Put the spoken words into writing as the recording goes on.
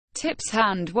Tips: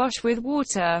 hand wash with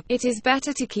water. It is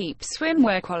better to keep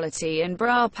swimwear quality and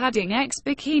bra padding ex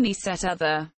bikini set.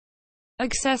 Other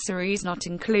accessories not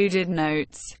included.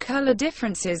 Notes: color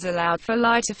differences allowed for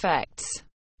light effects.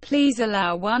 Please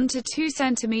allow 1 to 2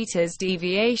 cm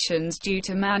deviations due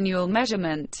to manual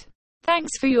measurement.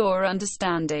 Thanks for your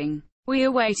understanding. We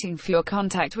are waiting for your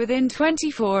contact within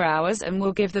 24 hours and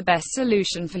will give the best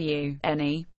solution for you.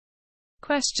 Any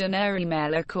question or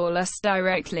email or call us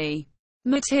directly.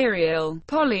 Material: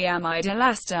 polyamide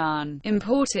elastane.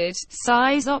 Imported.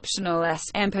 Size optional. S.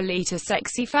 Empolita.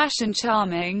 Sexy fashion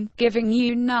charming, giving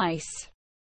you nice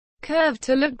curve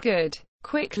to look good.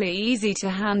 Quickly easy to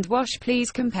hand wash.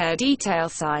 Please compare detail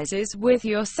sizes with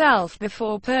yourself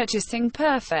before purchasing.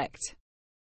 Perfect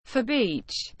for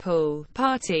beach, pool,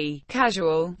 party,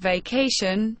 casual,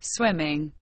 vacation,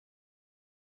 swimming.